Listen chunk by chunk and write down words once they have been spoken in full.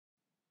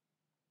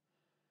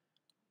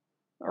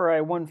All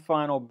right, one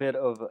final bit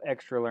of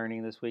extra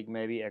learning this week,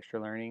 maybe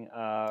extra learning.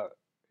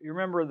 You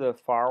remember the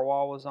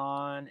firewall was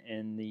on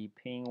and the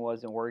ping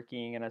wasn't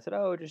working, and I said,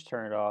 "Oh, just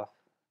turn it off."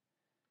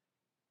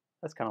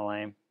 That's kind of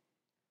lame.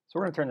 So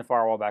we're going to turn the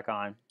firewall back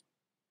on,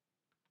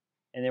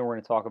 and then we're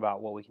going to talk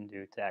about what we can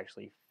do to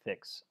actually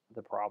fix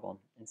the problem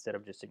instead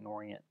of just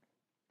ignoring it.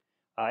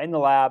 In the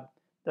lab,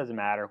 doesn't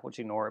matter, we'll just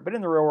ignore it. But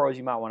in the real world,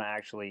 you might want to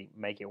actually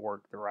make it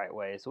work the right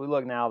way. So we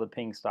look now, the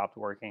ping stopped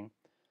working.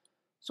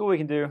 So what we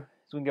can do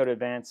is we can go to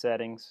advanced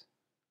settings.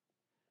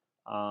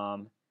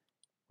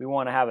 We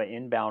want to have an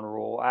inbound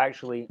rule. I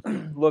actually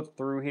looked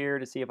through here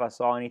to see if I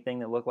saw anything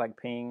that looked like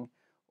ping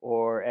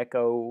or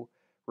echo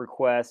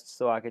requests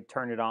so I could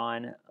turn it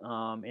on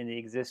in the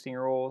existing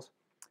rules,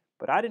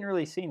 but I didn't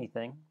really see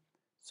anything.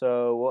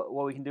 So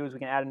what we can do is we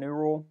can add a new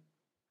rule.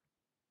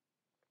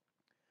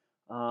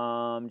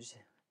 Just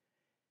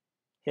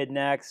hit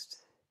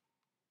next.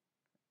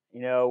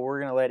 We're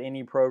going to let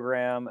any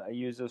program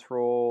use this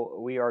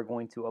rule. We are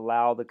going to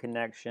allow the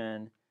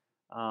connection.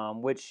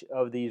 Which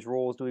of these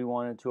rules do we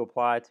want it to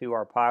apply to?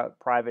 Our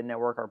private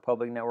network, our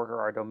public network, or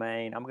our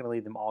domain? I'm going to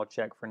leave them all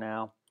checked for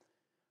now.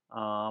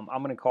 I'm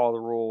going to call the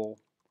rule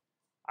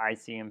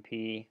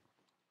ICMP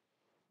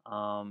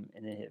and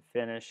then hit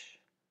finish.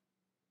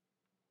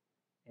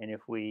 And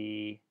if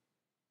we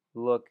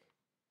look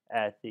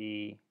at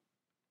the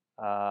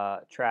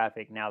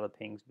traffic, now the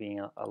ping's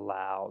being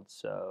allowed.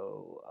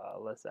 So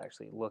let's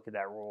actually look at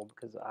that rule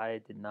because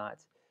I did not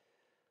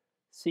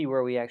see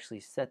where we actually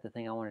set the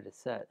thing I wanted to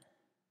set.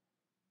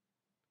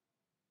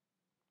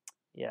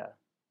 Yeah.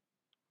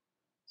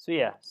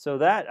 So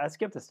that I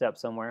skipped a step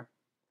somewhere.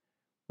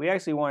 We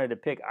actually wanted to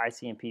pick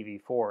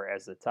ICMP v4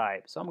 as the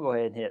type. So I'm going to go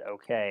ahead and hit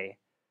OK.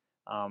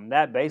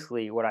 That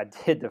basically what I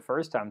did the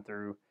first time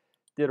through,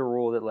 did a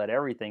rule that let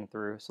everything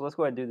through. So let's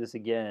go ahead and do this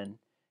again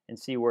and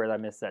see where I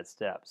missed that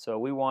step. So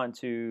we want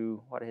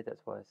to, why did I hit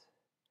that twice?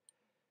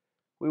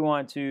 We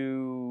want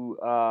to,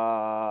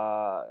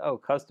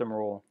 custom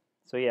rule.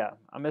 So yeah,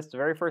 I missed the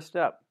very first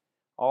step.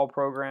 All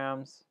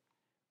programs,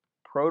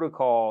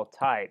 protocol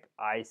type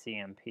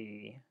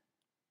ICMP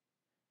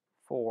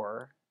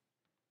 4,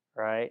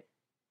 right?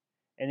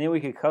 And then we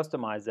could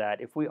customize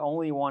that. If we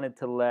only wanted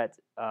to let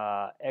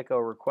echo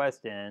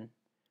request in,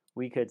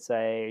 we could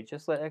say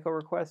just let echo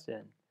request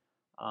in,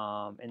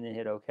 and then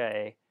hit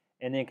OK,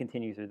 and then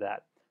continue through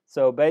that.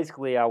 So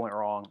basically, I went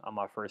wrong on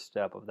my first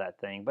step of that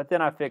thing, but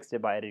then I fixed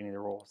it by editing the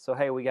rule. So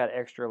hey, we got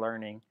extra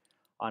learning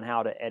on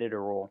how to edit a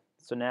rule.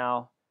 So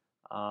now,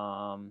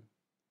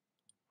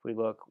 if we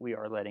look, we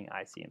are letting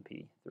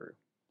ICMP through.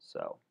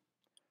 So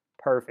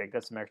perfect.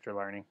 That's some extra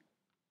learning.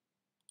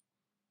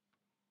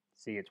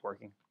 See, it's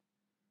working.